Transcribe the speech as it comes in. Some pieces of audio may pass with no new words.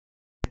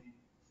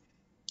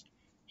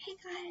Hey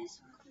guys,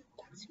 welcome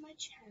back to my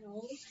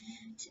channel.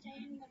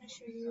 Today I'm going to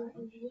show you a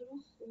little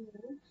haul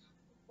of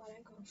what I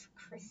got for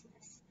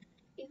Christmas.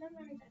 Even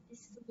though that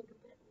this is a little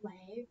bit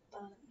late,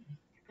 but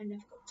I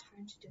never got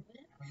time to do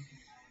it.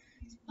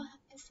 But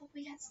before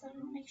we get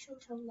started, make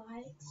sure to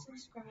like,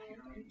 subscribe,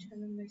 and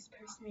turn on those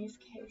post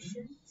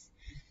notifications.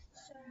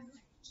 So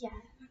yeah,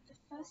 the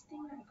first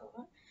thing I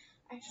got,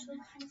 I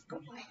actually kind of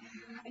got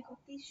I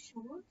got these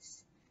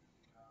shorts,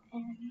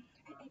 and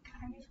it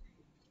kind of says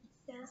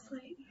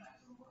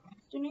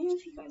don't know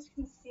if you guys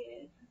can see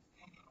it.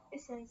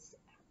 It says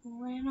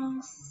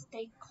Atlanta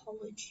State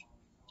College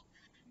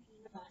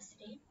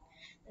University.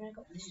 Then I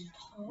got this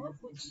top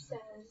which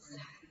says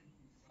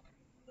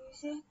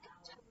music,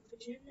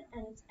 television,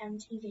 and it's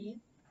MTV.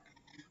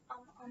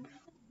 On the next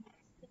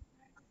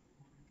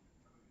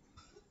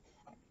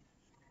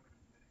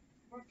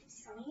Market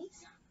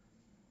Sunnies.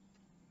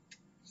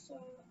 So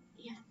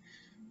yeah,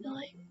 they're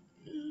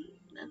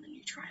they're the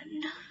new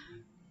trend.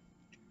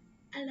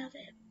 I love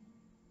it.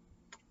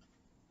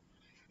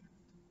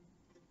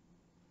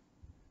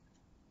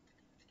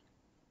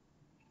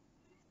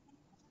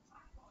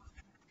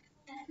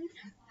 Then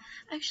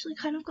I actually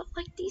kind of got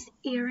these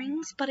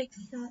earrings, but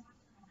except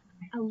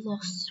I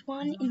lost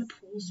one in the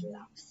pool, so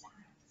that was sad.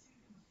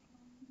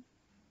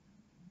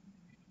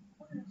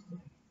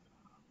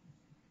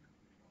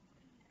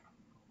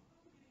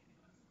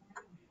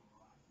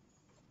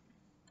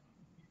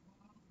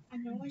 I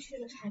know I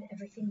should have had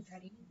everything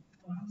ready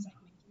when I was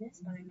making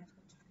this, but I never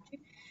got time to.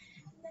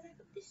 And then I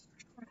got this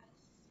dress.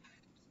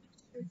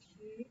 It's so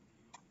cute.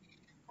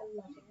 I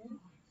love it.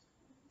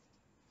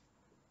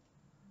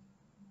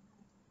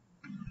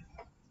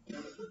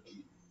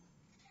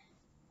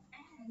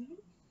 And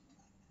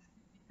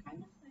kind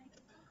of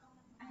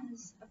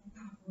as a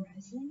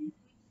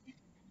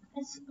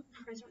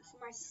present, for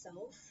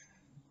myself,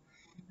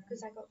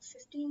 because I got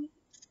 $50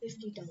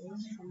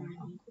 from my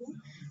uncle.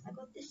 I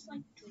got this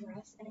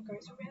dress, and it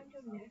goes around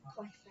your neck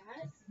like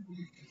that,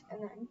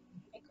 and then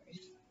it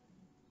goes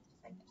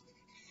like that.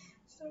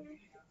 So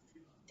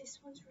this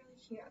one's really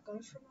cute. I got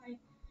it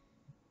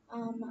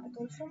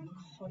from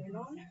Cotton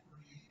On.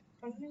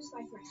 Cotton is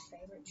my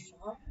favorite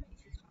shop,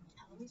 if you can't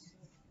tell. So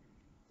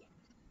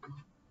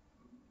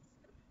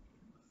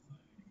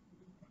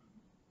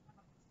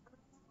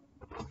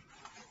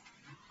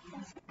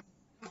that's my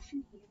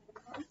fashion here that I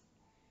got,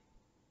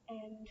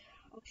 and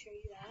I'll show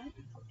you that.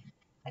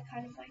 I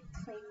kind of cleaned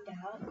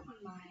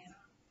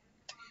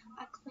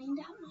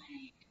out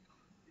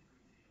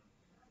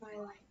my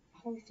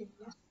whole thing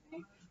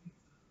yesterday.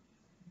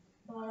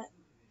 But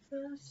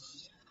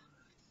first,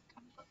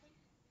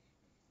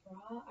 I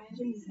have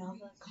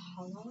another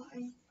color, I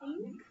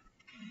think,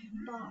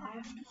 but I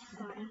have to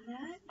find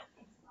that.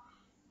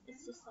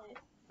 It's just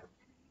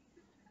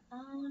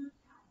um,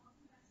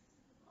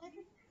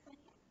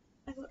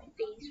 I got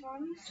these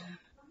ones.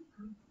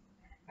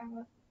 I got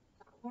that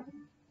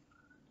one,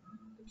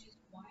 which is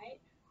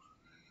white.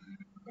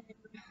 Then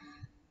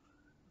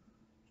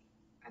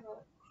I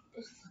got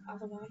this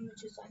other one,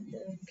 which is the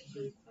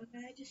pink one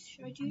that I just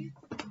showed you.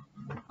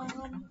 I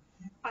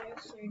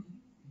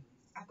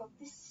got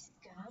this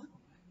skirt.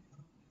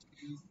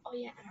 Oh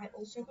yeah, and I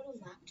also got a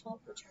laptop,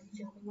 which I'm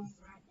filming on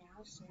right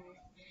now. So,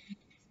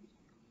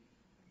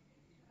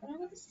 and I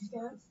got this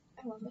skirt. I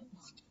love it.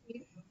 It's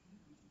cute.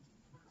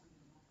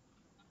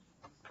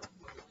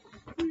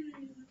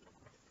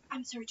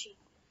 I'm searching.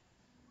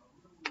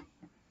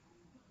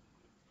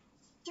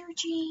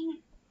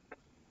 Searching.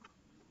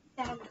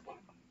 Down the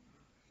bottom.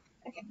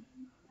 Okay.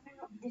 I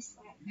got this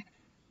salad.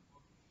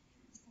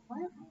 I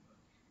have to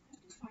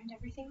find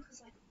everything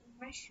because all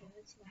my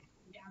shirts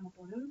down the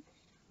bottom.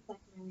 It's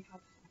really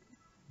hard to find.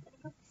 Then I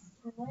got this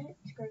salad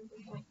to go with the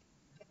skirt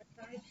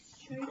that I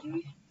just showed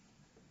you.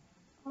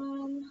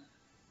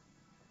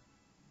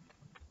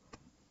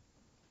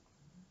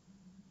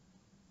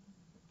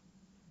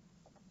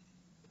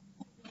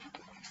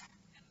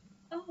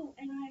 Oh,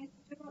 and I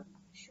also got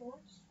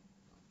shorts.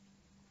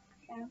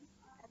 Yeah.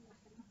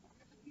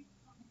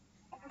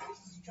 I got this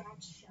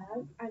striped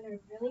shirt. I know,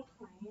 really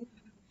plain.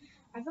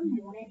 I haven't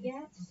worn it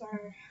yet, so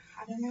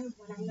I don't know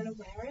when I'm gonna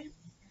wear it.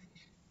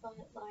 But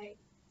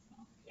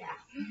yeah.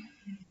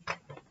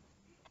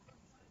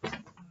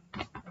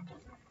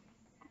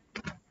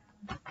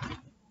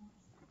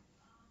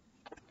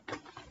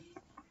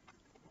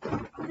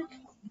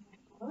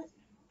 What?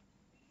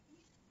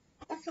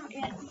 That's not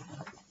it.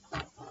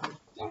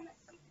 Damn it.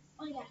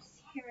 Oh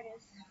yes, here it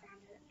is.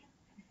 Found it.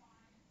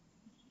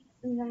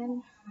 And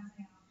then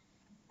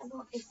I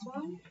got this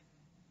one,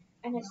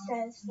 and it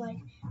says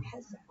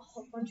has a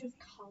whole bunch of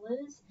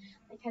colors.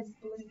 Has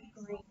blue,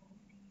 green,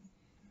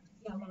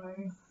 yellow,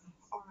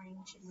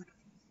 orange, and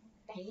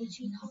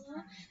beigey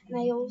color. And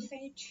they all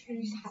say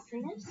choose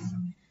happiness.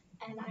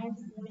 And I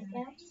haven't worn it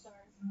yet, so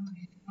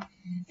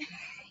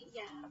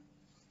yeah.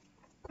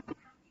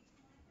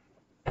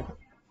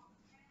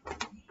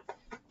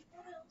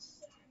 What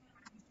else?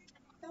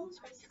 That was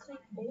basically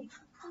all.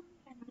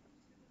 And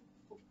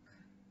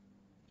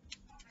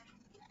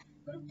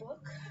I got a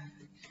book.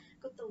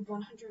 Got the the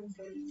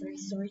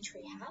 143-story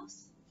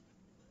treehouse.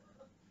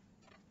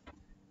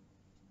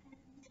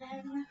 And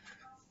then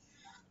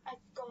I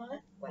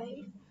got,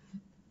 wait,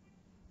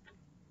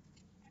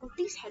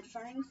 these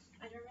headphones.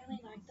 I don't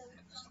really like them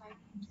because I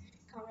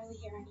can't really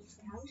hear any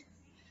sound.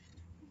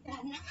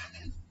 Then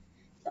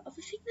the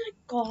other thing that I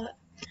got,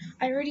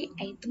 I already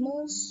ate them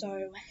all,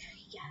 so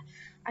yeah,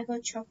 I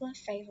got chocolate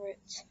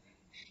favorites,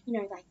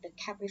 like the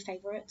Cadbury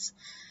favorites,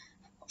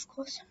 of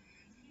course.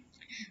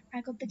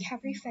 I got the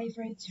Cadbury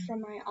favorites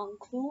from my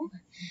uncle,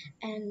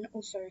 and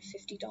also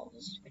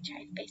 $50, which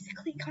I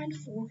basically kind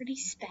of already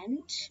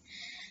spent,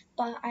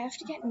 but I have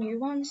to get new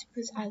ones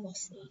because I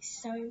lost these.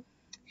 So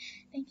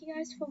thank you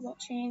guys for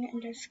watching,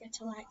 and don't forget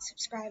to like,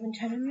 subscribe, and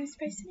turn on those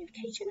post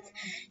notifications.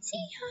 See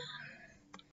ya!